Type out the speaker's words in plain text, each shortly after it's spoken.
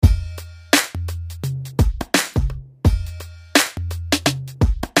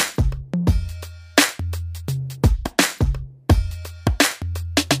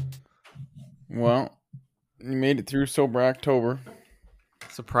made it through sober October.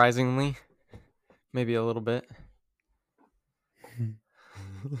 Surprisingly, maybe a little bit.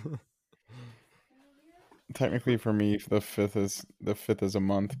 Technically, for me, the fifth is a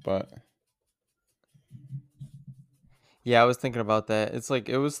month, but Yeah, I was thinking about that. It's like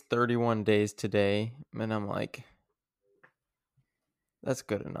it was 31 days today, and I'm like, that's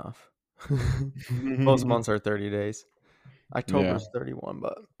good enough. Most months are 30 days. yeah. October's 31,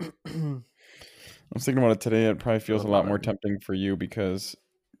 but I was thinking about it today. It probably feels a doesn't lot bother more me. tempting for you because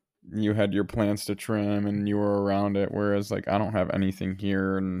you had your plants to trim and you were around it, whereas like I don't have anything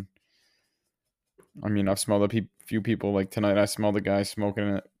here. And I mean, I've smelled few people like tonight. I smelled a guy smoking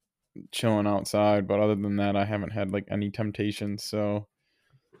it, chilling outside, but other than that, I haven't had like any temptations. So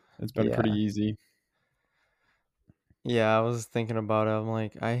it's been pretty Yeah. easy. Yeah, I was thinking about it. I'm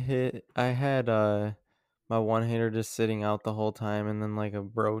like, I had my one hitter just sitting out the whole time, and then like a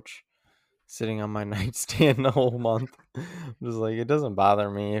brooch sitting on my nightstand the whole month. Just like it doesn't bother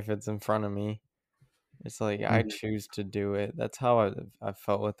me if it's in front of me. It's like I Mhm. choose to do it. That's how I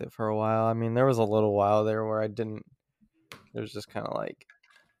felt with it for a while. I mean, there was a little while there where I didn't. It was just kind of like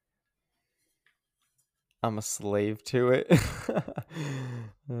I'm a slave to it.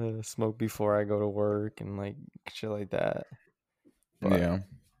 Smoke before I go to work and like shit like that. But Yeah.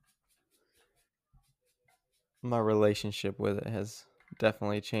 my relationship with it has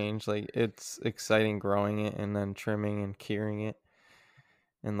definitely changed. Like it's exciting growing it and then trimming and curing it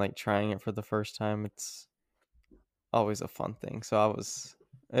and like trying it for the first time. It's always a fun thing. So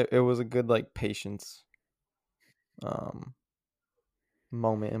it was a good like patience um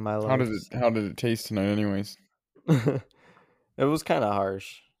moment in my life. How did it taste tonight, anyways? It was kind of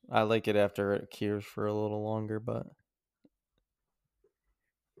harsh. I like it after it cures for a little longer, but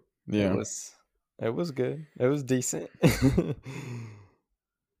it Yeah, was it was good. It was decent. I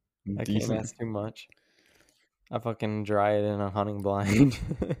can't decent. ask too much. I fucking dry it in a hunting blind.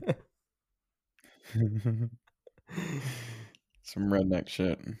 Some redneck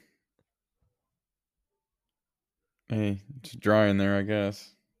shit. Hey, it's dry in there, I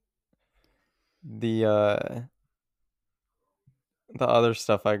guess. The other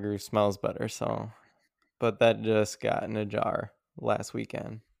stuff I grew smells better, so but that just got in a jar last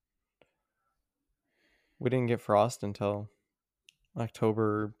weekend. We didn't get frost until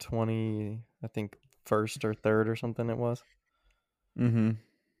October 20, I think 1st or 3rd or something it was. Mm-hmm.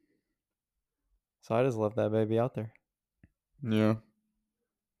 So I just left that baby out there. Yeah.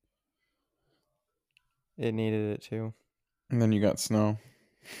 It needed it too. And then you got snow.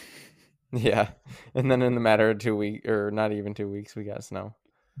 Yeah. And then in the matter of 2 weeks, or not even 2 weeks, we got snow.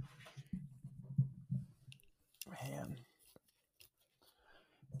 Man.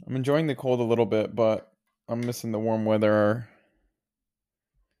 I'm enjoying the cold a little bit, but I'm missing the warm weather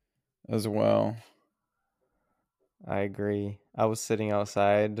as well. I agree. I was sitting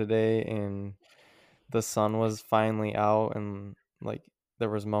outside today and the sun was finally out and like there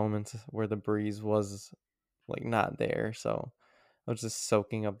was moments where the breeze was like not there. So I was just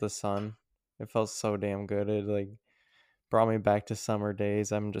soaking up the sun. It felt so damn good. It like brought me back to summer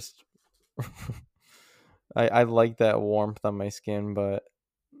days. I'm just I like that warmth on my skin, but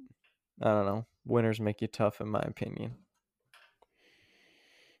I don't know. Winters make you tough in my opinion.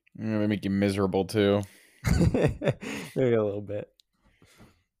 Yeah, they make you miserable too. Maybe a little bit.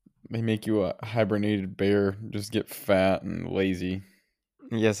 They make you a hibernated bear, just get fat and lazy.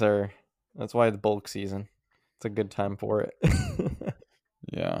 Yes, sir. That's why it's bulk season. It's a good time for it.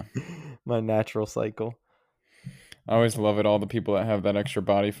 Yeah. My natural cycle. I always love it. All the people that have that extra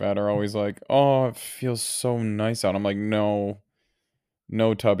body fat are always like, "Oh, it feels so nice out." I'm like, "No,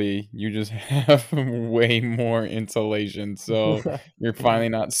 no, Tubby, you just have way more insulation, so you're finally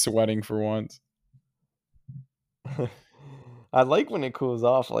not sweating for once." I like when it cools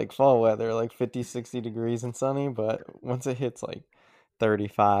off, like fall weather, like 50, 60 degrees and sunny, but once it hits like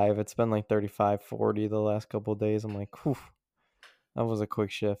 35, it's been like 35, 40 the last couple of days. I'm like, whew, that was a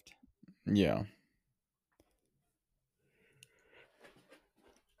quick shift. Yeah.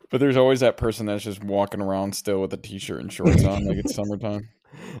 But there's always that person that's just walking around still with a t-shirt and shorts on like it's summertime.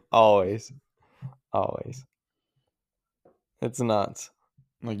 Always, always. It's nuts.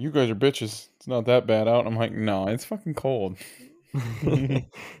 Like, you guys are bitches. It's not that bad out. I'm like, no, it's fucking cold.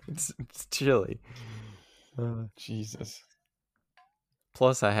 It's chilly. Jesus.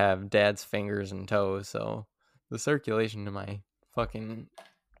 Plus, I have dad's fingers and toes, so the circulation to my fucking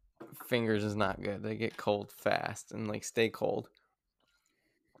fingers is not good. They get cold fast and like stay cold.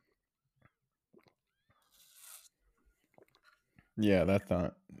 Yeah,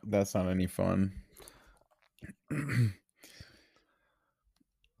 that's not any fun.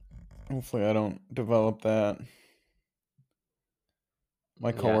 Hopefully I don't develop that. My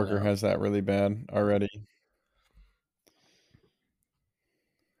Yeah, coworker no. has that really bad already.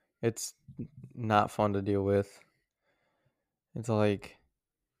 It's not fun to deal with. It's like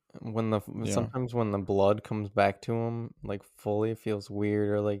when the Yeah. sometimes when the blood comes back to him like fully, it feels weird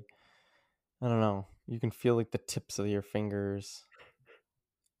or like I don't know. You can feel like the tips of your fingers.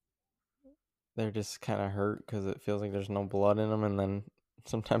 They're just kind of hurt because it feels like there's no blood in them, and then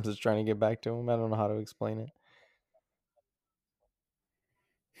sometimes it's trying to get back to him. I don't know how to explain it.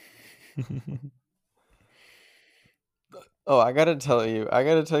 Oh, I gotta tell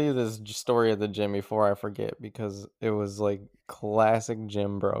you this story at the gym before I forget because it was like classic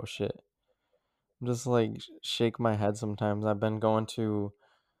gym bro shit. I'm just like shake my head sometimes. I've been going to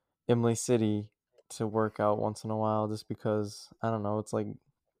Imlay City to work out once in a while just because I don't know, it's like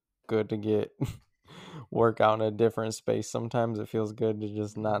good to get work out in a different space. Sometimes it feels good to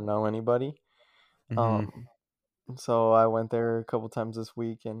just not know anybody. Hmm. Um, so I went there a couple times this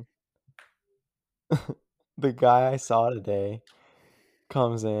week and the guy I saw today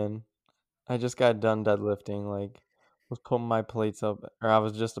comes in. I just got done deadlifting, like was putting my plates up or I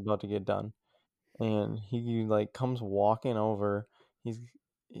was just about to get done. And he like comes walking over. He's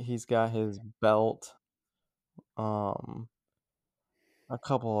he's got his belt, um, a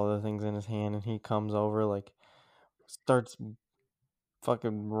couple other things in his hand, and he comes over like starts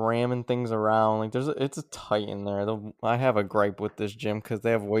fucking ramming things around. Like it's tight in there. I have a gripe with this gym because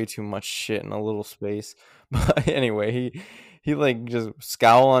they have way too much shit in a little space. But anyway, he like just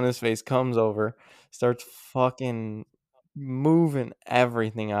scowl on his face, comes over, starts fucking moving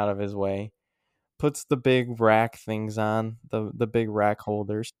everything out of his way, puts the big rack things on the big rack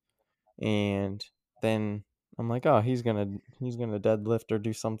holders, and then I'm like, oh, he's gonna deadlift or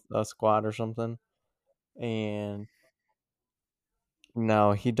do some a squat or something, and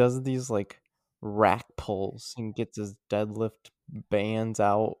no, he does these like rack pulls and gets his deadlift bands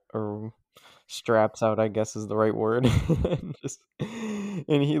out or straps out, I guess is the right word.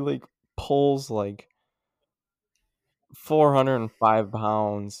 And he like pulls like 405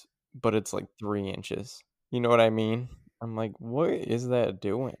 pounds, but it's like 3 inches. You know what I mean? I'm like, what is that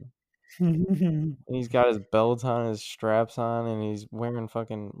doing? And he's got his belt on, his straps on, and he's wearing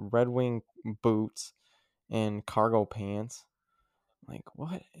fucking Red Wing boots and cargo pants. Like,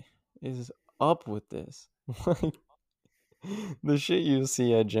 what is up with this? Like, the shit you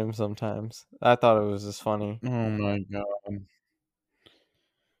see at gym sometimes. I thought it was just funny. Oh my god.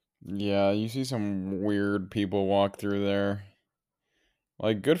 Yeah, you see some weird people walk through there.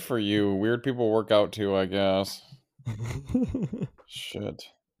 Like, good for you. Weird people work out too, I guess. Shit.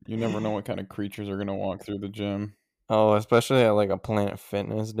 You never know what kind of creatures are gonna walk through the gym. Oh, especially at like a Planet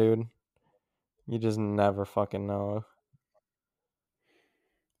Fitness, dude. You just never fucking know.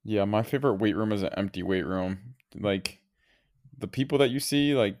 Yeah, my favorite weight room is an empty weight room. Like, the people that you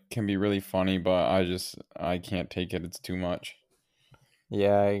see, like, can be really funny, but I can't take it. It's too much.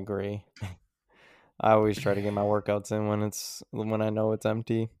 Yeah, I agree. I always try to get my workouts in when I know it's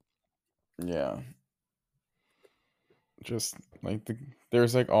empty. Yeah. Just like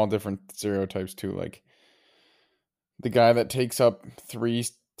there's like all different stereotypes too. Like the guy that takes up three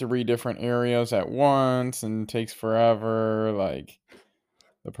different areas at once and takes forever, like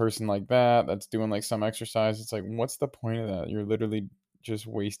the person like that that's doing like some exercise. It's like, what's the point of that? You're literally just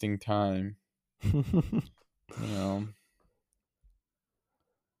wasting time, you know.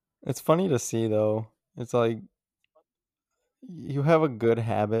 It's funny to see though. It's like you have a good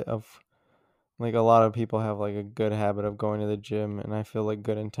habit of like a lot of people have like a good habit of going to the gym and I feel like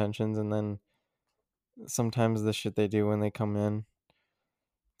good intentions and then sometimes the shit they do when they come in.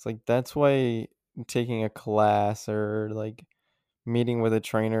 It's like that's why taking a class or like meeting with a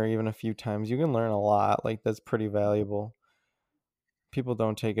trainer even a few times, you can learn a lot. Like that's pretty valuable. People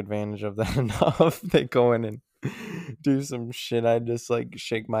don't take advantage of that enough. They go in and do some shit I just like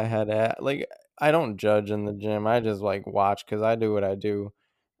shake my head at. Like I don't judge in the gym. I just like watch cuz I do what I do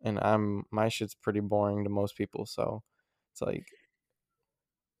and my shit's pretty boring to most people, so it's like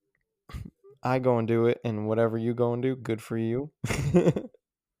I go and do it and whatever you go and do, good for you.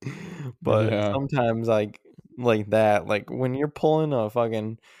 But Yeah. sometimes like that, like when you're pulling a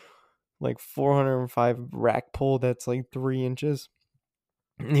fucking like 405 rack pull that's like 3 inches,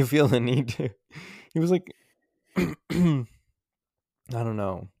 you feel the need to. He was like, I don't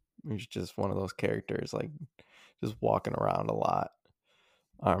know. He's just one of those characters, like just walking around a lot,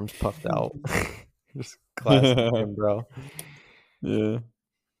 arms puffed out, just classic gym bro. Yeah.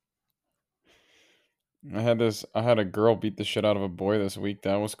 I had a girl beat the shit out of a boy this week.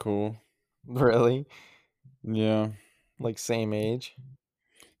 That was cool. Really, Yeah. like same age.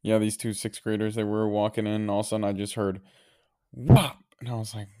 Yeah, these two sixth graders, they were walking in, and all of a sudden I just heard whop, And I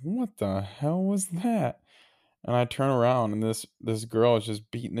was like, "What the hell was that?" And I turn around and this girl is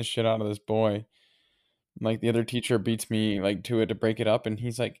just beating the shit out of this boy. Like the other teacher beats me like to it to break it up, and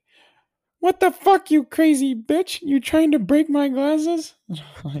he's like, "What the fuck, you crazy bitch? You trying to break my glasses?" And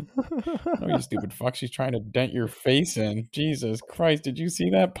I'm like, "No, you stupid fuck. She's trying to dent your face in. Jesus Christ, did you see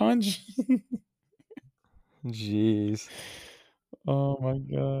that punch?" Jeez. Oh my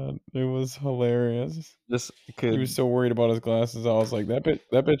god, it was hilarious. Just He was could. so worried about his glasses. I was like, that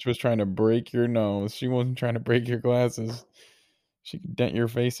bitch was trying to break your nose. She wasn't trying to break your glasses. She could dent your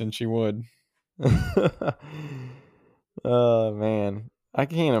face and she would. Oh man. I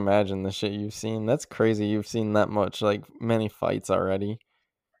can't imagine the shit you've seen. That's crazy. You've seen that much, like many fights already.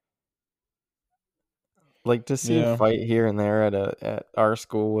 Like to see a Yeah. fight here and there at our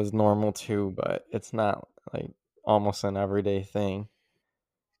school was normal too, but it's not like almost an everyday thing.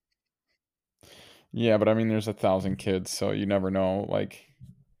 Yeah, but I mean there's 1,000 kids, so you never know. Like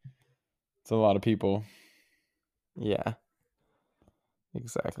it's a lot of people. Yeah,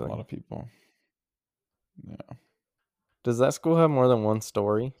 It's a lot exactly. of people. Yeah. Does that school have more than one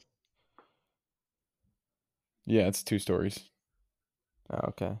story? Yeah, it's 2 stories. Oh,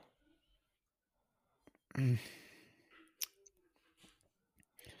 okay.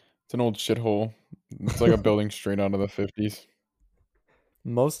 It's an old shithole. It's like a building straight out of the 50s.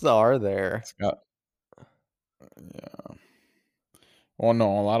 Most are there. It's got yeah. Well,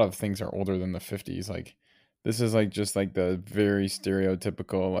 no, a lot of things are older than the 50s. Like this is like just like the very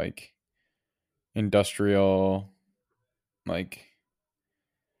stereotypical like industrial like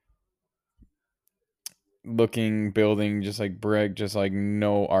looking building, just like brick, just like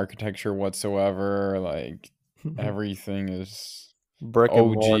no architecture whatsoever. Like everything is Brick and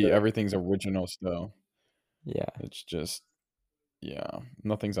OG, mortar. everything's original still. Yeah. It's just yeah,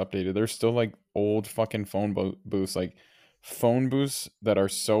 nothing's updated. There's still like old fucking booths, like phone booths that are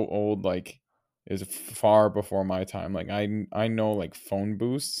so old, like is far before my time. Like I know like phone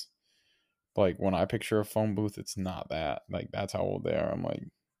booths. Like when I picture a phone booth, it's not that. Like that's how old they are. I'm like,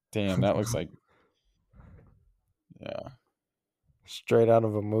 damn, that looks like yeah. Straight out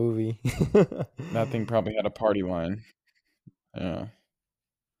of a movie. That thing probably had a party line. Yeah.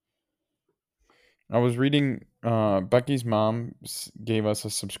 I was reading Becky's mom gave us a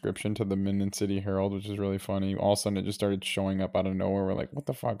subscription to the Minden City Herald, which is really funny. All of a sudden it just started showing up out of nowhere. We're like, what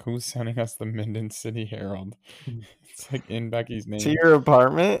the fuck? Who's sending us the Minden City Herald? It's like in Becky's To name. your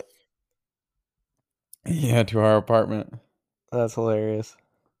apartment? Yeah, to our apartment. That's hilarious.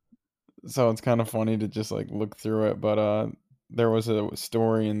 So it's kind of funny to just like look through it, but there was a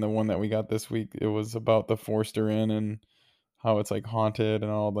story in the one that we got this week. It was about the Forster Inn and how it's like haunted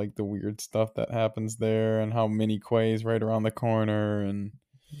and all like the weird stuff that happens there and how Minnie Quay's right around the corner and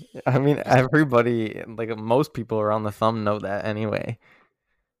I mean, just everybody, like most people around the thumb know that anyway.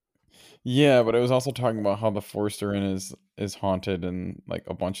 yeah, but it was also talking about how the Forster Inn is haunted and like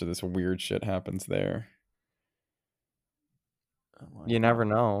a bunch of this weird shit happens there. I'm like, You never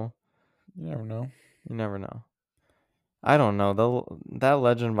know. you never know. You never know. I don't know. That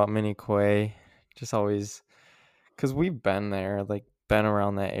legend about Minnie Quay just always, because we've been there, like been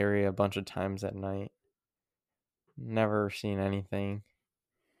around that area a bunch of times at night. Never seen anything.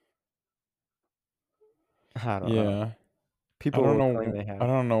 I don't know. Yeah. I People don't will claim know they I have.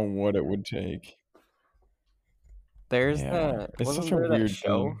 don't know what it would take. There's Yeah. that, It's such wasn't a there that weird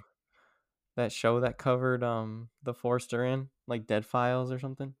show? thing. That show that covered the Forster Inn, like Dead Files or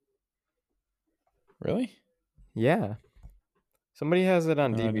something? Really? Yeah. Somebody has it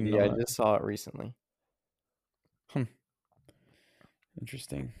on No, I didn't DVD. know I that. just saw it recently. Hmm.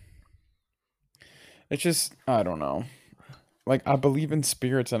 Interesting. It's just I don't know. Like I believe in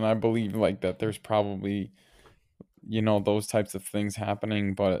spirits and I believe like that there's probably those types of things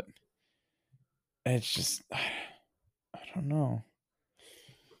happening, but it's just I don't know.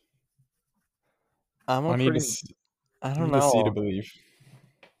 I'm a I need to pretty s- I I don't need to see to know. believe.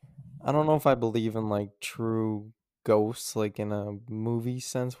 I don't know if I believe in like true ghosts, like in a movie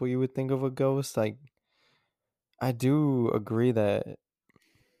sense, what you would think of a ghost. Like, I do agree that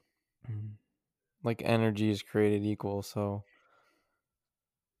like energy is created equal. So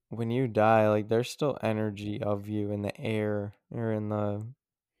when you die, like there's still energy of you in the air or in the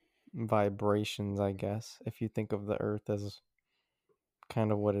vibrations, I guess, if you think of the earth as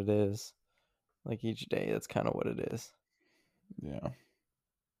kind of what it is. Like each day, that's kind of what it is. Yeah.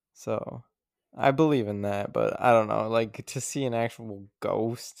 So I believe in that, but I don't know. Like to see an actual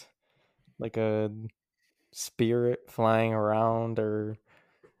ghost, like a spirit flying around, or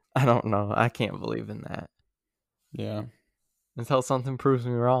I don't know. I can't believe in that Yeah. until something proves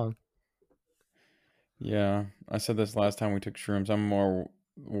me wrong. Yeah, I said this last time we took shrooms. I'm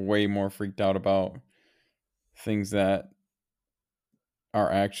way more freaked out about things that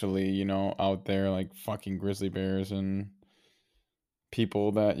are actually, out there, like fucking grizzly bears and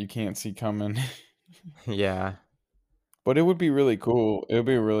people that you can't see coming. Yeah, But it would be really cool. It would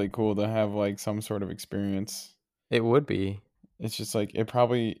be really cool to have like some sort of experience. it would be. It's just like it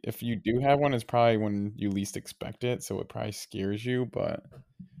probably, if you do have one, it's probably when you least expect it, so it probably scares you, but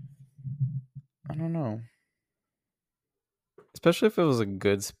I don't know. Especially if it was a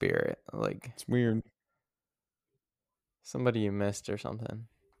good spirit, like It's weird. somebody you missed or something.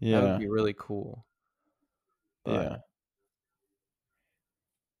 That would Yeah. be really cool. But Yeah.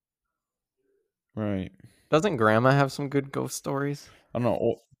 Right. doesn't grandma have some good ghost stories? I don't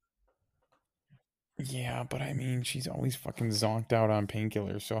know. Yeah, but I mean, she's always fucking zonked out on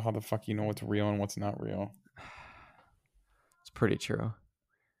painkillers, so how the fuck you know what's real and what's not real? It's pretty true.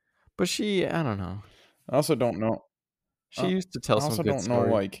 But I don't know. I also don't know. She Uh, used to tell I some also good don't know, stories.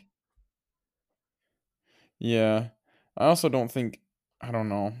 like, yeah. I also don't think, I don't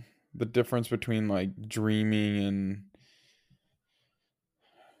know, the difference between like dreaming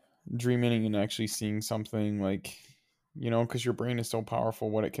and actually seeing something, like, because your brain is so powerful,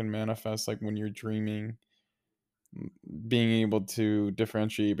 what it can manifest, like when you're dreaming, being able to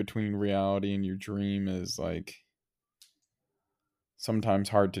differentiate between reality and your dream is like sometimes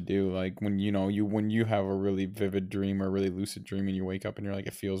hard to do. Like when when you have a really vivid dream or a really lucid dream and you wake up and you're like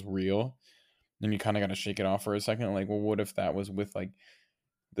it feels real, then you kind of got to shake it off for a second. Like, well, what if that was with like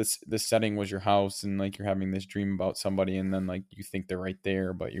this setting was your house and like you're having this dream about somebody and then like you think they're right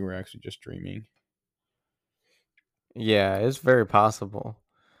there but you were actually just dreaming. Yeah, it's very possible.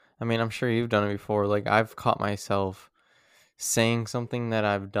 I mean, I'm sure you've done it before. Like I've caught myself saying something that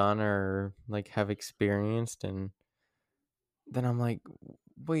I've done or like have experienced, and then I'm like,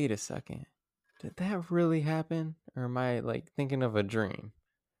 wait a second. Did that really happen? Or am I like thinking of a dream?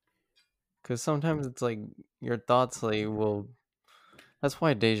 Because sometimes it's like your thoughts like will. That's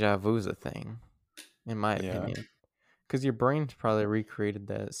why deja vu is a thing, in my Yeah. opinion. Because your brain's probably recreated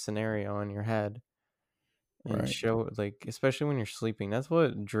that scenario in your head and Right. show like, especially when you're sleeping. That's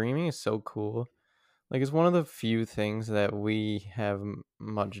what dreaming is so cool. Like it's one of the few things that we have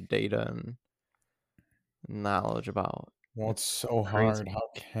much data and knowledge about. Well, it's It's so hard. crazy. How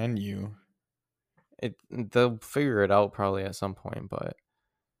can you? They'll figure it out probably at some point, but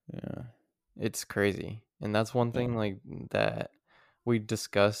Yeah. it's crazy. And that's one Yeah. thing like that we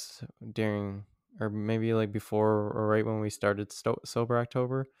discussed during or maybe like before or right when we started sober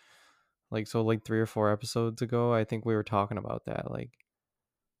October. Like so like 3 or 4 episodes ago, I think we were talking about that. Like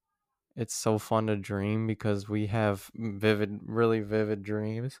it's so fun to dream because we have really vivid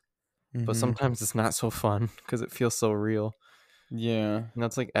dreams, but Mhm. sometimes it's not so fun because it feels so real. Yeah. And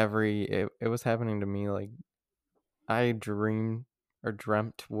that's like it was happening to me. Like I dreamed or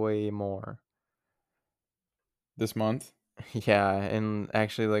dreamt way more. This month? Yeah, and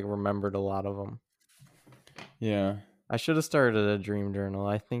actually like remembered a lot of them. Yeah. I should have started a dream journal.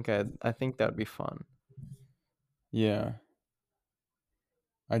 I think that'd be fun. Yeah.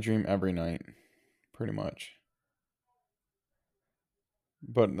 I dream every night, pretty much.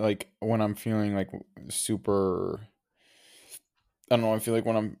 But like when I'm feeling like super, I don't know, I feel like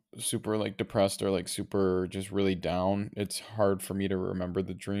when I'm super like depressed or like super just really down, it's hard for me to remember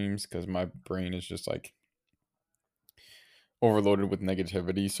the dreams because my brain is just like overloaded with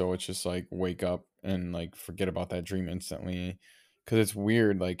negativity. So it's just like wake up and like forget about that dream instantly. Cause it's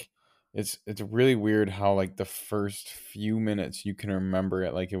weird. Like it's really weird how like the first few minutes you can remember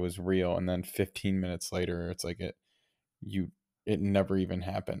it like it was real, and then 15 minutes later it's like you it never even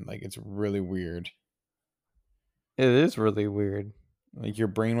happened. Like it's really weird. It is really weird. Like your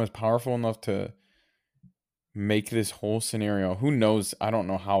brain was powerful enough to make this whole scenario. Who knows? I don't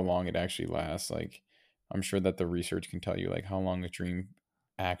know how long it actually lasts. Like I'm sure that the research can tell you like how long a dream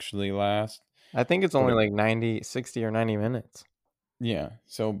actually lasts. I think it's But only like 90, 60, or 90 minutes. yeah,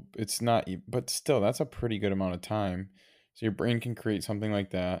 so it's not, but still, that's a pretty good amount of time. So your brain can create something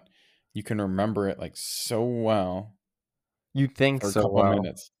like that. You can remember it like so well You think for a so couple well.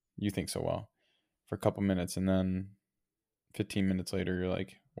 minutes. You think so well for a couple minutes, and then 15 minutes later, you're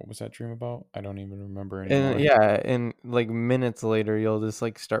like, what was that dream about? I don't even remember And anymore. yeah, and like minutes later you'll just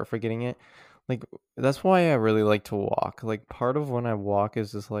like start forgetting it. Like that's why I really like to walk. Like part of when I walk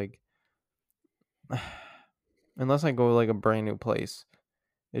is just like unless I go like a brand new place,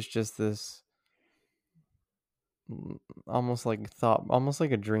 it's just this almost like thought, almost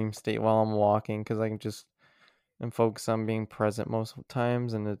like a dream state while I'm walking because I can just and focus on being present most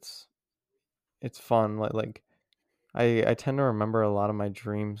times, and it's fun. Like I tend to remember a lot of my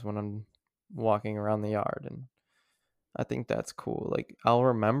dreams when I'm walking around the yard, and I think that's cool. Like I'll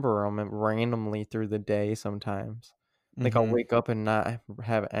remember them randomly through the day sometimes. Like I'll Mm-hmm. wake up and not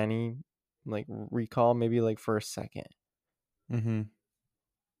have any like recall, maybe like for a second. Mm-hmm.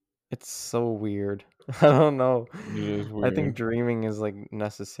 It's so weird. I don't know. It is I think weird. dreaming is like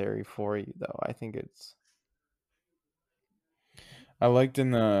necessary for you though. I think it's I liked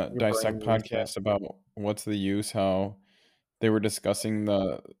in the your brain Dissect needs that. podcast about what's the use, how they were discussing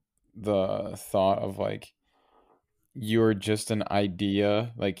the thought of like you're just an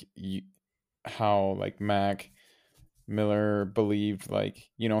idea, like how like Mac Miller believed like,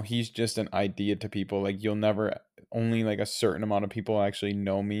 he's just an idea to people. Like you'll never only like a certain amount of people actually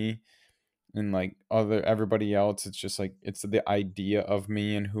know me, and like other everybody else it's just like it's the idea of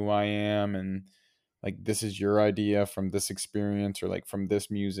me and who I am, and like this is your idea from this experience or like from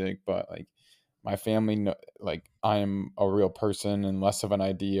this music, but like my family like I am a real person and less of an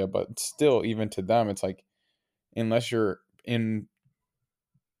idea, but still even to them it's like unless you're in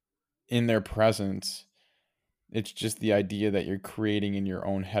their presence, it's just the idea that you're creating in your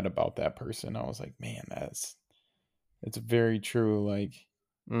own head about that person. I was like, man, it's very true. Like,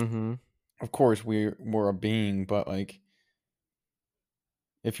 Mm-hmm. of course we're a being, but like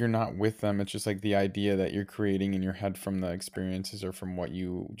if you're not with them, it's just like the idea that you're creating in your head from the experiences or from what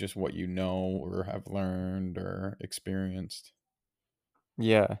you know or have learned or experienced.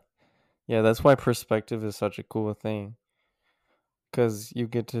 Yeah. Yeah, that's why perspective is such a cool thing. Because you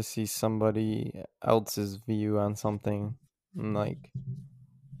get to see somebody else's view on something. And like,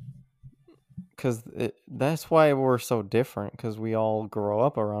 because that's why we're so different. Because we all grow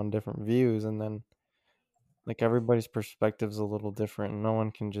up around different views. And then, like, everybody's perspective is a little different. And no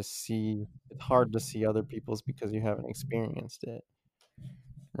one can just see. It's hard to see other people's because you haven't experienced it.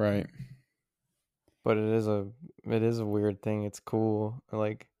 Right. But it is a weird thing. It's cool.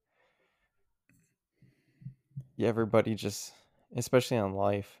 Like, yeah, everybody just, especially on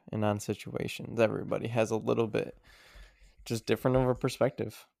life and on situations, everybody has a little bit just different of a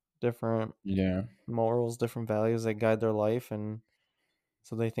perspective, different Yeah. morals, different values that guide their life, and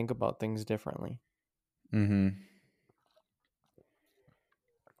so they think about things differently. Mm-hmm.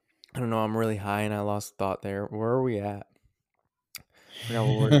 I don't know. I'm really high and I lost thought there. Where are we at? Forgot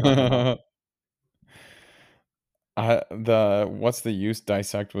what we were talking about. The what's the use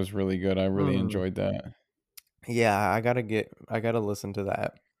dissect was really good. I really Mm. enjoyed that. Yeah, I gotta listen to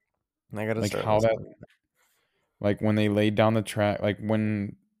that. I gotta Like start how that, listening. like when they laid down the track, like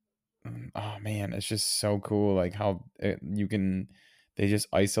when, oh man, it's just so cool. Like how they just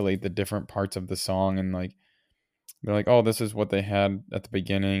isolate the different parts of the song, and like they're like, oh, this is what they had at the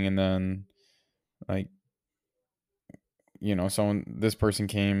beginning, and then like someone this person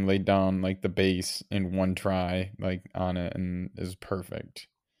came laid down like the bass in one try like on it and is perfect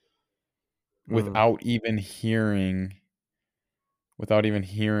Mm. without even hearing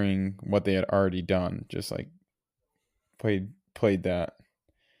what they had already done, just like played that.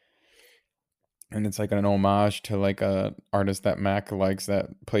 And it's like an homage to like a artist that Mac likes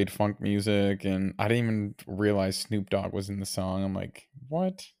that played funk music, and I didn't even realize Snoop Dogg was in the song. I'm like,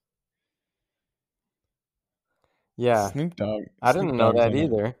 what? Yeah, Snoop Dogg I Snoop didn't know Dogg's that in it.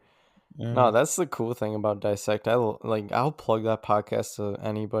 either. Yeah. No, that's the cool thing about Dissect. I'll plug that podcast to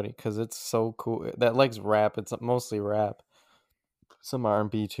anybody because it's so cool. That likes rap. It's mostly rap, some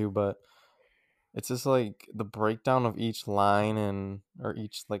R&B too, but it's just like the breakdown of each line and or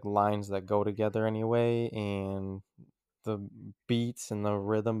each like lines that go together anyway, and the beats and the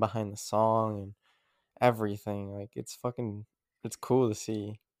rhythm behind the song and everything. Like it's cool to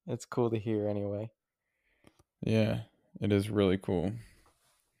see. It's cool to hear anyway. Yeah, it is really cool.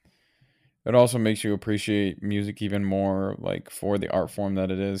 It also makes you appreciate music even more, like for the art form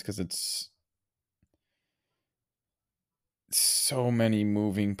that it is, because it's so many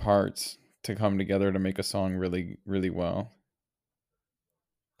moving parts to come together to make a song really, really well.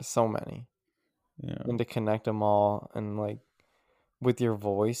 So many. Yeah. And to connect them all and like with your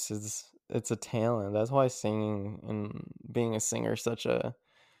voice it's a talent. That's why singing and being a singer is such an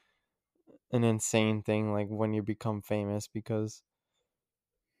insane thing like when you become famous because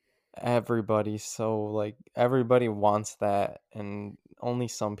everybody wants that and only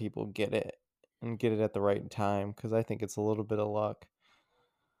some people get it and get it at the right time because I think it's a little bit of luck.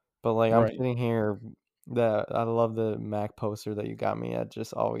 But like I'm Right. sitting here that I love the Mac poster that you got me at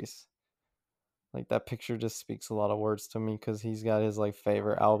just always like that picture just speaks a lot of words to me because he's got his like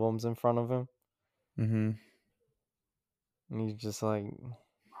favorite albums in front of him Mm-hmm. and he's just like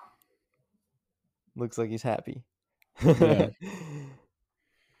looks like he's happy. Yeah.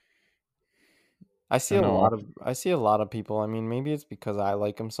 I know. I see a lot of people. I mean, maybe it's because I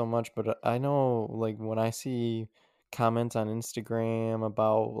like him so much, but I know like when I see comments on Instagram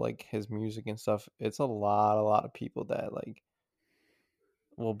about like his music and stuff, it's a lot of people that like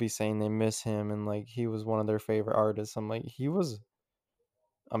will be saying they miss him and like he was one of their favorite artists. I'm like, he was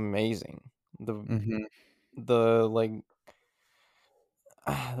amazing. The Hmm. the like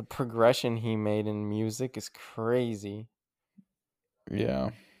the progression he made in music is crazy.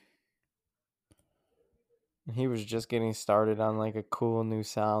 Yeah. He was just getting started on like a cool new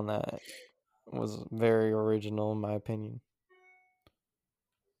sound that was very original in my opinion.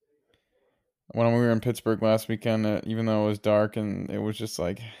 When we were in Pittsburgh last weekend, even though it was dark and it was just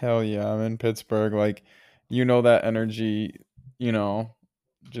like, hell yeah, I'm in Pittsburgh. Like, that energy, you know,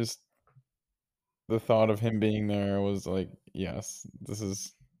 just the thought of him being there was like, yes,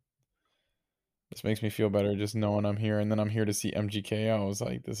 this makes me feel better just knowing I'm here. And then I'm here to see MGK. I was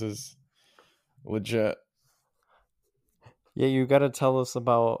like, this is legit. Yeah, you got to tell us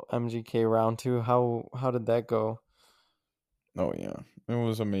about MGK round 2. How did that go? Oh yeah, it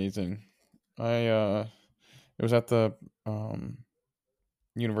was amazing. It was at the um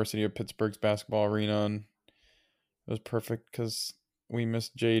University of Pittsburgh's basketball arena, and it was perfect because we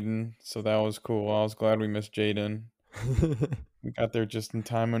missed Jaden, so that was cool. I was glad we missed Jaden. We got there just in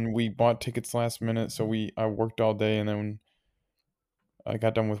time, and we bought tickets last minute. So I worked all day, and then I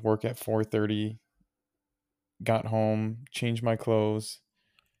got done with work at 4:30. Got home, changed my clothes.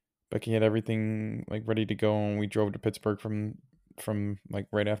 Becky had everything like ready to go, and we drove to Pittsburgh from like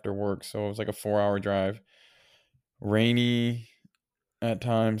right after work. So it was like a 4-hour drive. Rainy at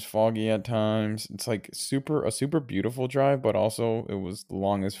times, foggy at times. It's like a super beautiful drive, but also it was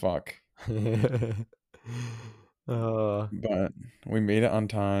long as fuck. uh But we made it on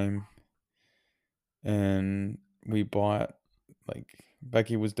time, and we bought like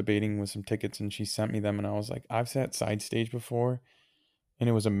Becky was debating with some tickets, and she sent me them, and I was like, I've sat side stage before, and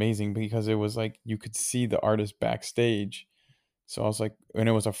it was amazing because it was like you could see the artist backstage. So I was like, and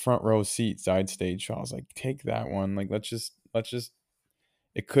it was a front row seat side stage. So I was like, take that one. Like let's just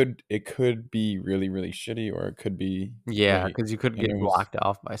it could be really really shitty, or it could be yeah, great. cuz you could And it get was blocked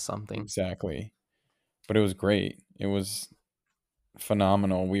off by something. exactly, but it was great. It was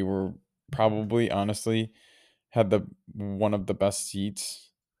phenomenal. We were probably honestly had the one of the best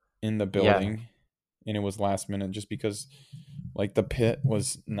seats in the Yeah. building, and it was last minute just because like the pit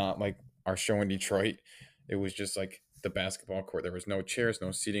was not like our show in Detroit. It was just like the basketball court. There was no chairs,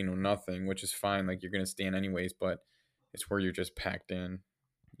 no seating, no nothing, which is fine. Like you're gonna stand anyways, but it's where you're just packed in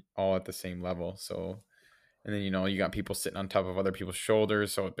all at the same level. So and then you got people sitting on top of other people's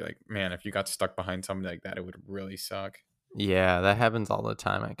shoulders. So it'd be like, man, if you got stuck behind somebody like that, it would really suck. Yeah, that happens all the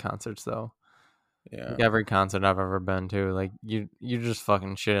time at concerts though. Like Yeah. every concert I've ever been to, like you just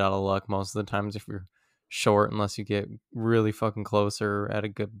fucking shit out of luck most of the times if you're short unless you get really fucking close or at a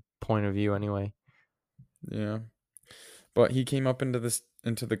good point of view anyway. Yeah. But he came up into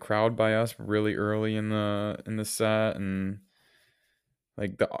the crowd by us really early in the set, and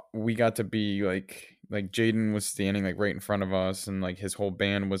like we got to be like Jaden was standing like right in front of us, and like his whole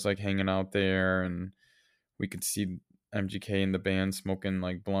band was like hanging out there, and we could see MGK and the band smoking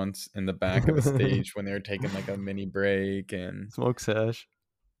like blunts in the back of the stage when they were taking like a mini break. And Smoke sesh.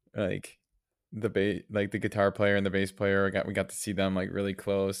 like the guitar player and the bass player we got to see them like really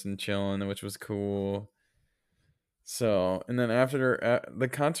close and chilling, which was cool. So, and then after the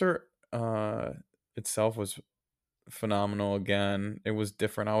concert itself was phenomenal again. It was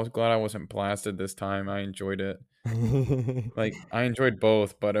different. I was glad I wasn't blasted this time. I enjoyed it. Like I enjoyed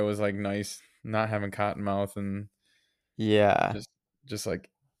both, but it was like nice not having cotton mouth and Yeah. just like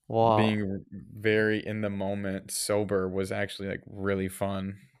Wow. being very in the moment sober was actually like really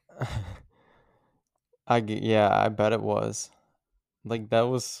fun. Yeah, I bet it was. Like that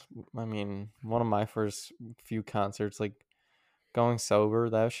was I mean, one of my first few concerts, like going sober,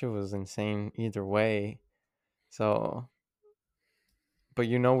 that shit was insane either way. So, but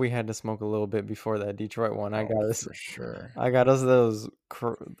we had to smoke a little bit before that Detroit one. Oh, for sure. I got us those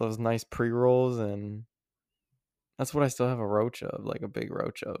nice pre-rolls and that's what I still have a roach of, like a big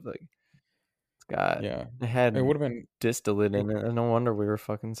roach of. Like Yeah. it It had would have been distillate it, in it. And no wonder we were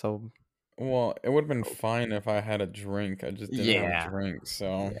fucking so well, it would have been stoked. fine if I had a drink. I just didn't have a Yeah. drink,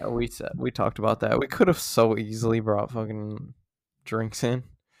 so Yeah, we talked about that. We could have so easily brought fucking drinks in.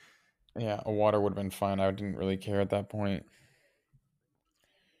 yeah, a water would have been fine. I didn't really care at that point.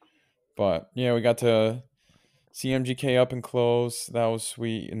 But yeah, we got to see MGK up and close. That was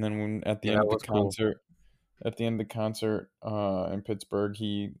sweet. And then when at the Yeah, end that of the was cool. concert, in Pittsburgh,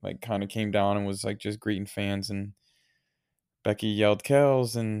 he like kind of came down and was like just greeting fans, and Becky yelled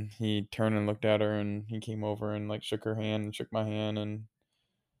 "Kels," and he turned and looked at her, and he came over and like shook her hand and shook my hand, and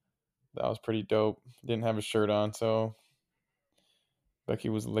that was pretty dope. Didn't have a shirt on, so Becky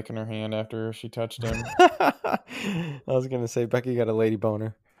was licking her hand after she touched him. I was gonna say Becky got a lady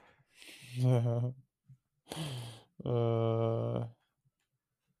boner. uh,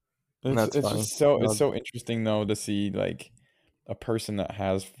 it's That's it's funny. just so it's No, so interesting though to see like a person that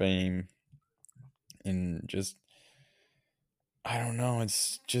has fame and just I don't know,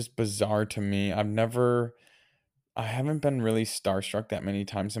 it's just bizarre to me. I haven't been really starstruck that many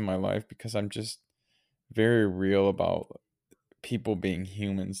times in my life because I'm just very real about people being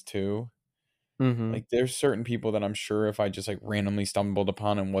humans too. mm-hmm. Like there's certain people that I'm sure if I just like randomly stumbled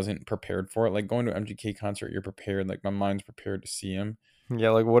upon and wasn't prepared for it, like going to an MGK concert, you're prepared, like my mind's prepared to see him.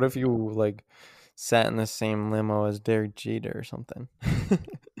 Yeah, like what if you like sat in the same limo as Derek Jeter or something?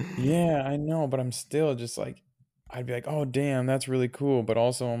 Yeah, I know, but I'm still just like I'd be like, "Oh, damn, that's really cool." But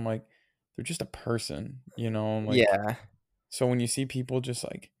also I'm like they're just a person, you know? Like Yeah. so when you see people just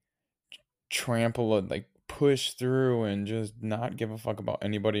like trample it, like push through and just not give a fuck about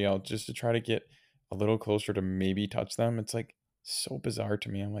anybody else just to try to get a little closer to maybe touch them, it's like so bizarre to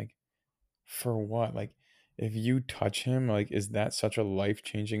me. I'm like, for what? Like, if you touch him, like, is that such a life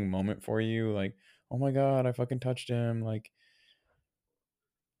changing moment for you? Like, oh my God, I fucking touched him. Like,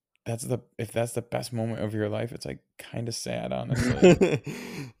 if that's the best moment of your life, it's like kind of sad, honestly.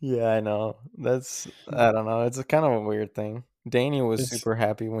 Yeah, I know. I don't know. It's a kind of a weird thing. Danny was It's super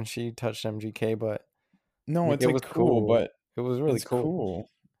happy when she touched MGK, but no, like it's it like was cool, cool. but It was really it's cool. cool.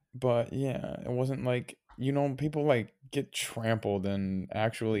 But yeah, it wasn't like, you know, people like get trampled and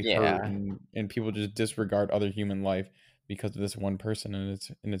actually hurt Yeah. and people just disregard other human life because of this one person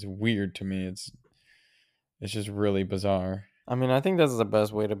and it's weird to me. It's just really bizarre. I mean, I think that's the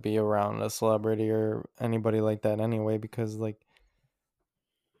best way to be around a celebrity or anybody like that anyway, because like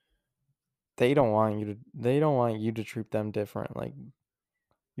they don't want you to treat them different. Like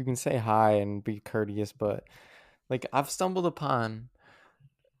you can say hi and be courteous, but like I've stumbled upon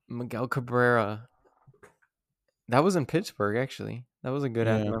Miguel Cabrera. That was in Pittsburgh actually. That was a good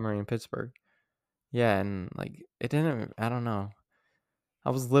ass Yeah. memory in Pittsburgh. Yeah, and like it didn't I don't know. I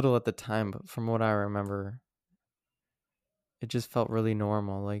was little at the time, but from what I remember, it just felt really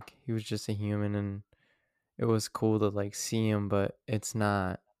normal. Like he was just a human and it was cool to like see him, but it's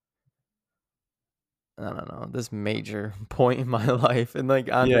not I don't know, this major point in my life. And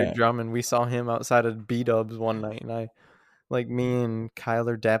like Andre Yeah. Drummond, we saw him outside of B Dubs one night and I like me and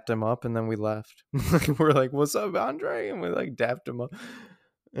Kyler dapped him up and then we left. We're like, "What's up, Andre?" And we like dapped him up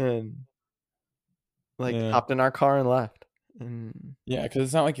and like Yeah. hopped in our car and left. And Yeah, because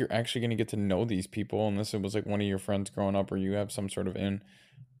it's not like you're actually gonna get to know these people unless it was like one of your friends growing up or you have some sort of in.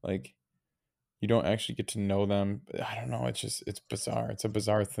 Like you don't actually get to know them. I don't know. It's bizarre. It's a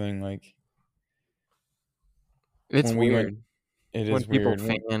bizarre thing. Like it's when we went, weird it when is people weird.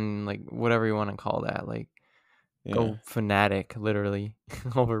 fan like whatever you want to call that, like Yeah, go fanatic literally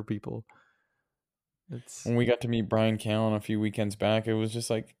over people. It's when we got to meet Brian Callen a few weekends back, it was just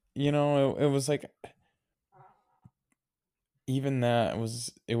like it was like even that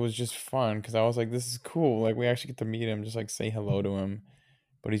it was just fun because I was like, this is cool. Like we actually get to meet him, just like say hello to him,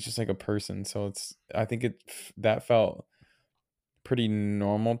 but he's just like a person. So I think that felt pretty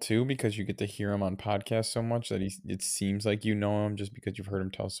normal too because you get to hear him on podcasts so much that it seems like you know him just because you've heard him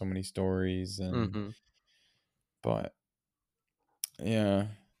tell so many stories and mhm. but yeah,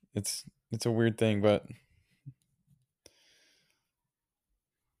 it's a weird thing, but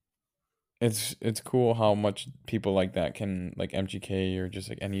it's cool how much people like that can like MGK or just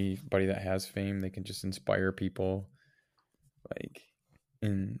like anybody that has fame, they can just inspire people like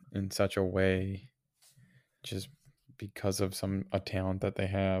in such a way just because of a talent that they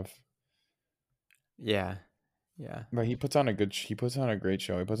have. Yeah. Yeah. But he puts on a great show. He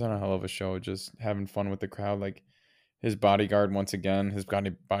puts on a hell of a show just having fun with the crowd like his bodyguard once again, his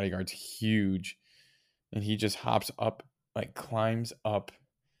bodyguard's huge and he just hops up like climbs up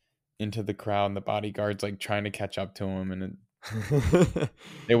into the crowd and the bodyguard's like trying to catch up to him and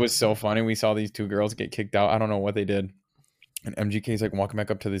it was so funny. We saw these two girls get kicked out. I don't know what they did. And MGK's like walking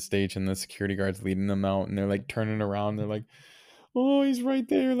back up to the stage and the security guard's leading them out and they're like turning around. They're like, "Oh, he's right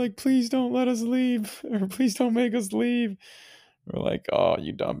there. Like, please don't let us leave or please don't make us leave." We're like, "Oh,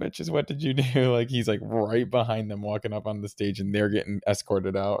 you dumb bitches. What did you do?" Like he's like right behind them walking up on the stage and they're getting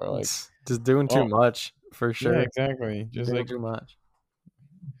escorted out. We're like, Just doing too "Oh, much for yeah, sure. exactly." Just Doing like, too much.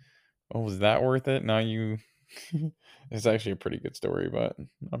 "Oh, was that worth it?" Now you it's actually a pretty good story, but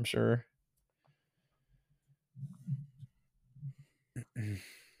I'm sure.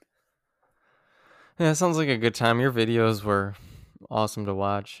 Yeah, it sounds like a good time. Your videos were awesome to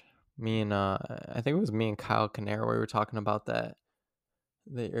watch. Me and I think it was me and Kyle Canero. We were talking about that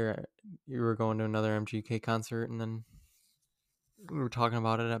you were going to another MGK concert, and then we were talking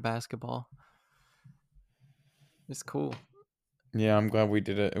about it at basketball. It's cool. Yeah, I'm glad we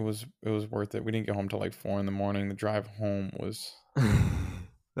did it. It was worth it. We didn't get home till like 4 in the morning. The drive home was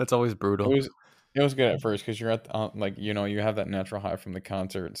That's always it brutal. was it was good at first because you're at like you have that natural high from the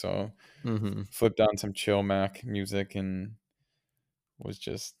concert. So Mm-hmm. flipped on some chill Mac music and was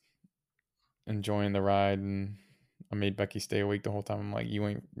just enjoying the ride. And I made Becky stay awake the whole time. I'm like,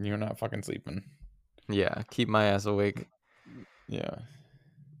 you're not fucking sleeping. Yeah, keep my ass awake. Yeah,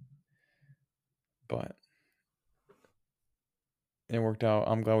 but it worked out.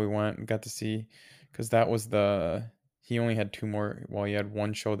 I'm glad we went and got to see because that was he only had two more. Well, he had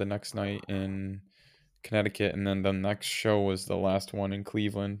one show the next night in Connecticut, and then the next show was the last one in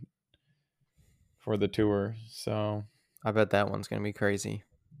Cleveland for the tour. So, I bet that one's gonna be crazy.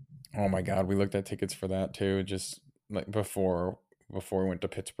 oh my God, we looked at tickets for that too. Just like before we went to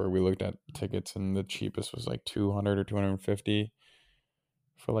Pittsburgh, we looked at tickets, and the cheapest was like 200 or 250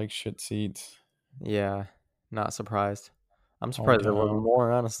 for like shit seats. Yeah, not surprised. I'm surprised there wasn't Hometown,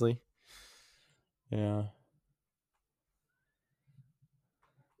 more, honestly. yeah.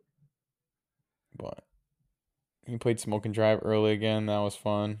 But he played Smoke and Drive early again. That was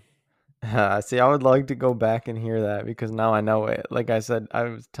fun. See, I would like to go back and hear that because now I know it. Like I said, I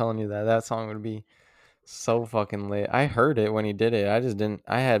was telling you that song would be so fucking lit. I heard it when he did it. I just didn't.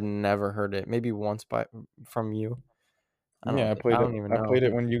 I had never heard it. Maybe once from you. Yeah, I don't even I played know.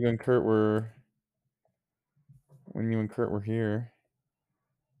 it when you and Kurt were here.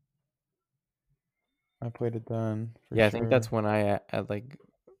 I played it then for Yeah, I think that's sure. when I like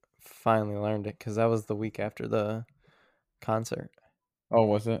finally learned it because that was the week after the concert. Oh,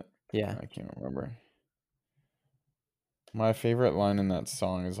 was it? Yeah. I can't remember. My favorite line in that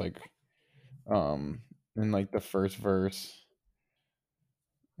song is like in like the first verse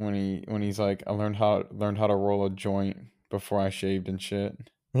when he's like I learned how to roll a joint before I shaved and shit.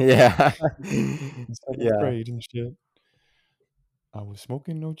 Yeah. And seven Yeah. grade and shit. I was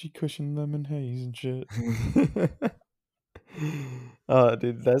smoking OG Cushion lemon haze and shit. Oh,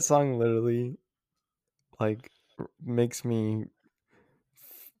 dude, that song literally like makes me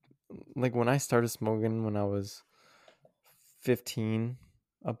like when I started smoking when I was 15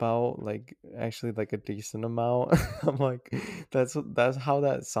 about like actually like a decent amount. I'm like that's how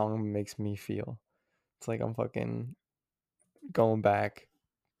that song makes me feel. It's like I'm fucking going back.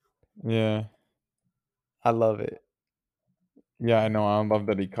 Yeah. I love it. Yeah, I know. I love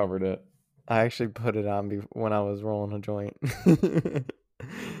that he covered it. I actually put it on when I was rolling a joint.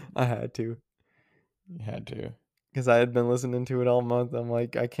 I had to He had to. because I had been listening to it all month. I'm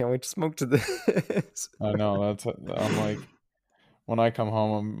like, I can't wait to smoke to this. I know. I'm like when I come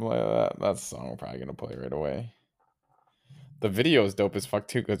home, I'm like that song I'm probably gonna play right away. The video is dope as fuck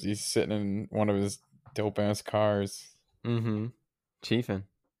too because he's sitting in one of his dope ass cars. Mm-hmm. Chiefin',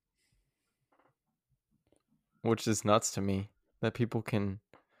 which is nuts to me that people can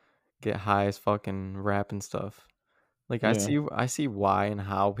get high as fucking rap and stuff. Like Yeah. I see why and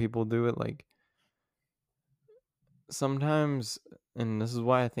how people do it. Like sometimes, and this is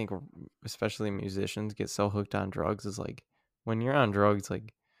why I think especially musicians get so hooked on drugs is like when you're on drugs,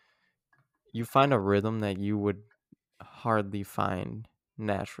 like you find a rhythm that you would hardly find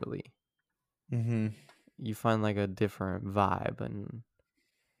naturally. Mm-hmm. You find like a different vibe, and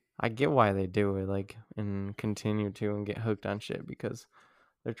I get why they do it, like and continue to and get hooked on shit because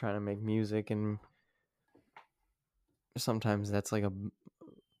they're trying to make music, and sometimes that's like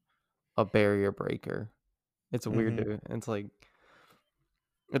a barrier breaker. It's weird Mm-hmm. to. It's like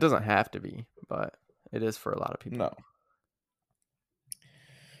it doesn't have to be, but it is for a lot of people. No.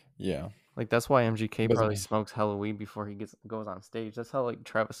 Yeah. Like that's why MGK Doesn't probably smokes hella weed before he goes on stage. That's how like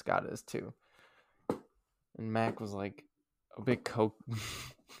Travis Scott is too. And Mac was like a big coke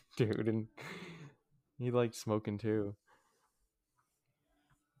dude, and he liked smoking too.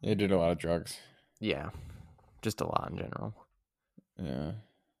 he did a lot of drugs. Yeah, just a lot in general. Yeah.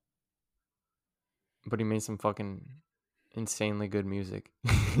 But he made some fucking insanely good music.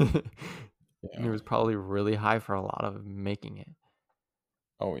 And he Yeah. was probably really high for a lot of making it.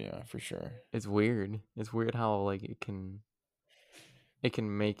 Oh yeah, for sure. It's weird. It's weird how like it can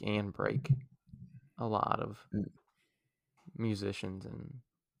make and break a lot of Mm. musicians and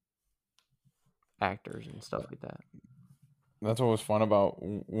actors and stuff like that. That's what was fun about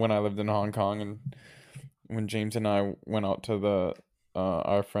when I lived in Hong Kong and when James and I went out to the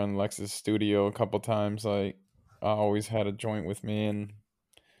our friend Lex's studio a couple times. Like I always had a joint with me and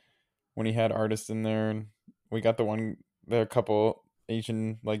when he had artists in there, and we got the couple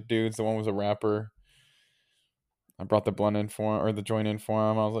Asian like dudes. The one was a rapper. I brought the blunt in for him, or the joint in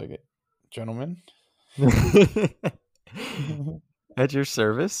for him. I was like, gentlemen. At your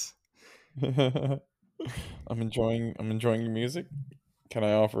service. I'm enjoying your music. Can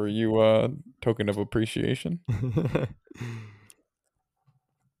I offer you a token of appreciation?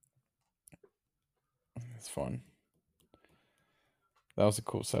 It's fun. That was a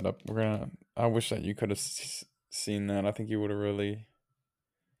cool setup. I wish that you could have seen that. I think you would have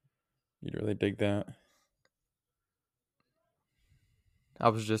you'd really dig that. I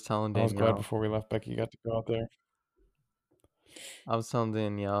was just telling I was glad Danielle. before we left, Becky got to go out there. I was telling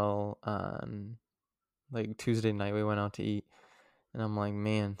Danielle on like Tuesday night we went out to eat, and I'm like,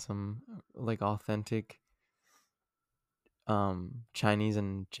 man, some like authentic Chinese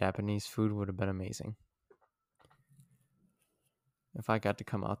and Japanese food would have been amazing if I got to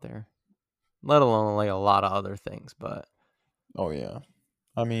come out there. Let alone like a lot of other things, but Oh yeah,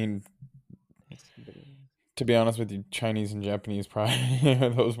 I mean, to be honest with you, Chinese and Japanese probably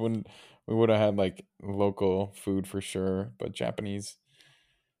those wouldn't. We would have had like local food for sure, but Japanese,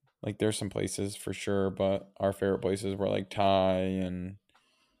 like there's some places for sure, but our favorite places were like Thai and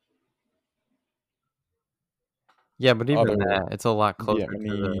yeah, but even other that, it's a lot closer to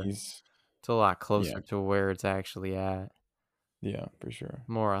Vietnamese. it's a lot Yeah, closer to where it's actually at. yeah, for sure.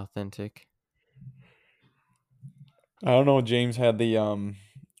 More authentic. I don't know. James had the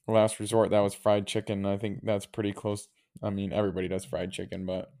last resort that was fried chicken. I think that's pretty close. I mean, everybody does fried chicken,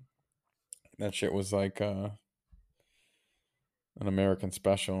 but that shit was like an American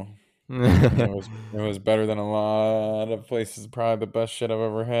special. And it was better than a lot of places. Probably the best shit I've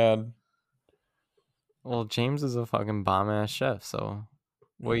ever had. Well, James is a fucking bomb ass chef, so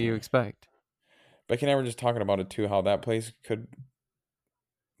what do you Yeah. expect? Becky and I were just talking about it too, how that place could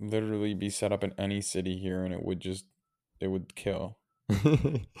literally be set up in any city here and it would kill.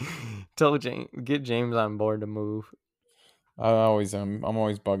 Tell James, get James on board to move. I'm always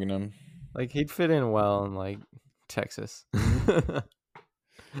bugging him. Like he'd fit in well in like Texas.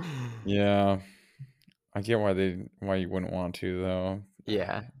 Yeah. I get why you wouldn't want to though.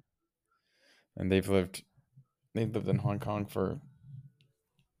 Yeah. And they've lived in Hong Kong for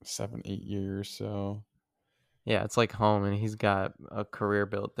 7, 8 years, so Yeah, it's like home and he's got a career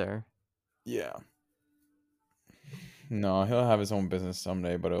built there. yeah. No, he'll have his own business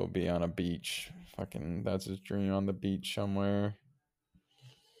someday, but it'll be on a beach. Fucking that's his dream, on the beach somewhere.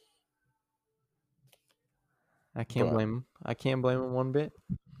 I can't But blame him. I can't blame him one bit.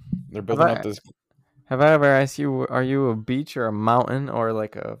 they're Have building up I this. have I ever asked you, are you a beach or a mountain or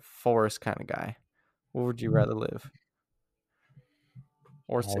like a forest kind of guy? Where would you rather live?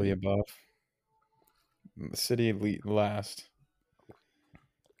 Or All the city? above. The city elite last.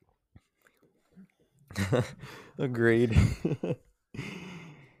 Agreed.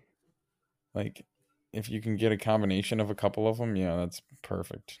 Like, if you can get a combination of a couple of them, yeah, that's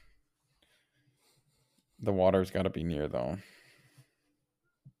perfect. The water's got to be near though.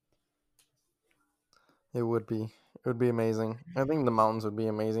 It would be. It would be amazing. I think the mountains would be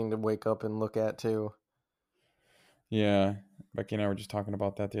amazing to wake up and look at too. Yeah, Becky and I were just talking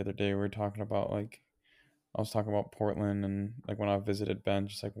about that the other day. We were talking about like I was talking about Portland and like when I visited Ben,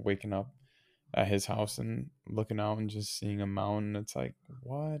 just like waking up at his house and looking out and just seeing a mountain. It's like,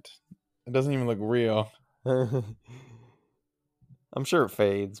 what? It doesn't even look real. I'm sure it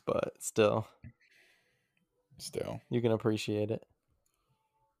fades, but still, Still, you can appreciate it.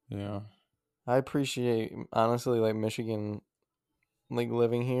 yeah, I appreciate, honestly, like Michigan, like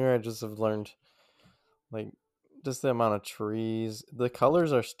living here. I just have learned, like, just the amount of trees. The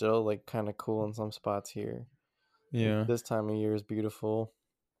colors are still like kind of cool in some spots here. Like yeah, this time of year is beautiful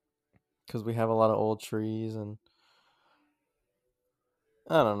because we have a lot of old trees, and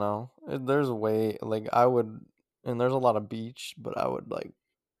I don't know. There's a way, like I would, and there's a lot of beach, but I would like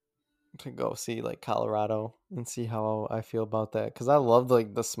to go see like Colorado and see how I feel about that because I love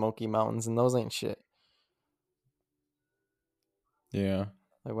like the Smoky Mountains, and those ain't shit. yeah,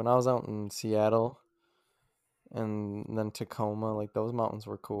 Like when I was out in Seattle and then Tacoma, like those mountains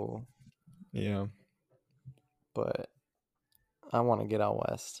were cool, yeah. but I want to get out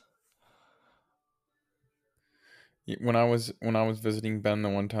west. When I was visiting Ben the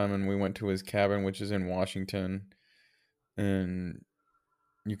one time and we went to his cabin, which is in Washington, and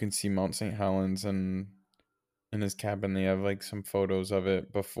you can see Mount St. Helens, and in his cabin they have like some photos of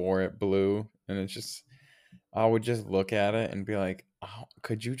it before it blew, and it's just I would just look at it and be like, oh,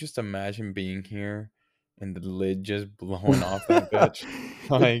 could you just imagine being here and the lid just blowing off that bitch?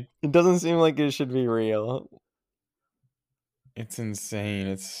 it, Like, it doesn't seem like it should be real. It's insane.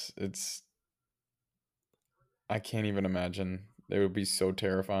 It's I can't even imagine. It would be so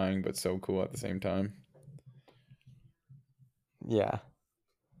terrifying, but so cool at the same time. Yeah.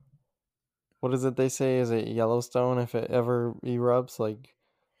 What is it they say? Is it Yellowstone? If it ever erupts, like,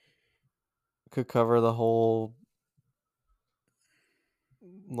 could cover the whole,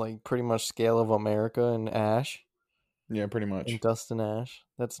 like, pretty much scale of America in ash Yeah, pretty and much. dust and ash.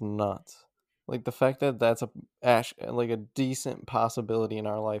 That's nuts. Like, the fact that that's a ash, like, a decent possibility in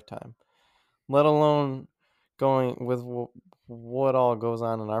our lifetime, let alone going with what all goes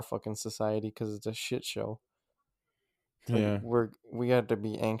on in our fucking society because it's a shit show. Like, Yeah. we got to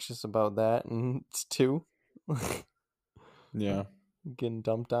be anxious about that, and it's too Yeah. getting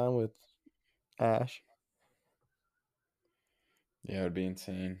dumped on with ash. Yeah, it would be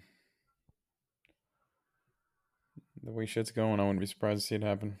insane. The way shit's going, I wouldn't be surprised to see it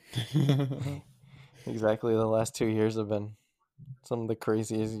happen. Exactly, the last 2 years have been some of the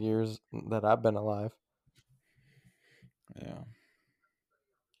craziest years that I've been alive. Yeah.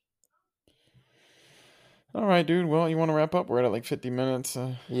 All right, dude. Well, you want to wrap up? We're at like 50 minutes.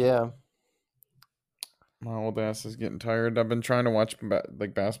 Yeah, My old ass is getting tired. I've been trying to watch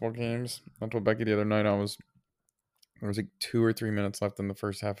like basketball games. I told Becky the other night there was like 2 or 3 minutes left in the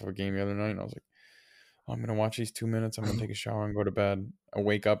first half of a game the other night, and I was like, oh, I'm gonna watch these 2 minutes. I'm gonna take a shower and go to bed. I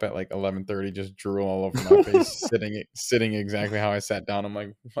wake up at like 11:30, just drool all over my face, sitting exactly how I sat down. I'm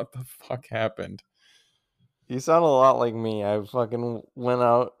like, what the fuck happened? you sound a lot like me. I fucking went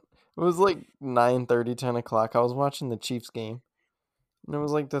out. It was like 9:30, 10 o'clock. I was watching the Chiefs game, and it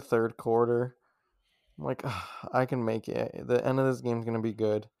was like the third quarter. I'm like, "Ugh, I can make it. The end of this game's gonna be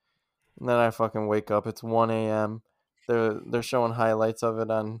good." And then I fucking wake up. It's 1 a.m. They're showing highlights of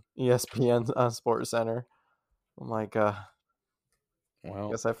it on ESPN on Sports Center. I'm like, Well,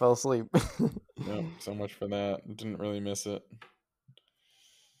 guess I fell asleep. yep. So much for that. Didn't really miss it,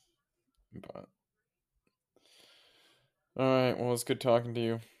 but all right. Well, it's good talking to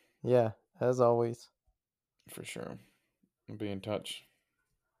you Yeah, as always. for sure. I'll be in touch.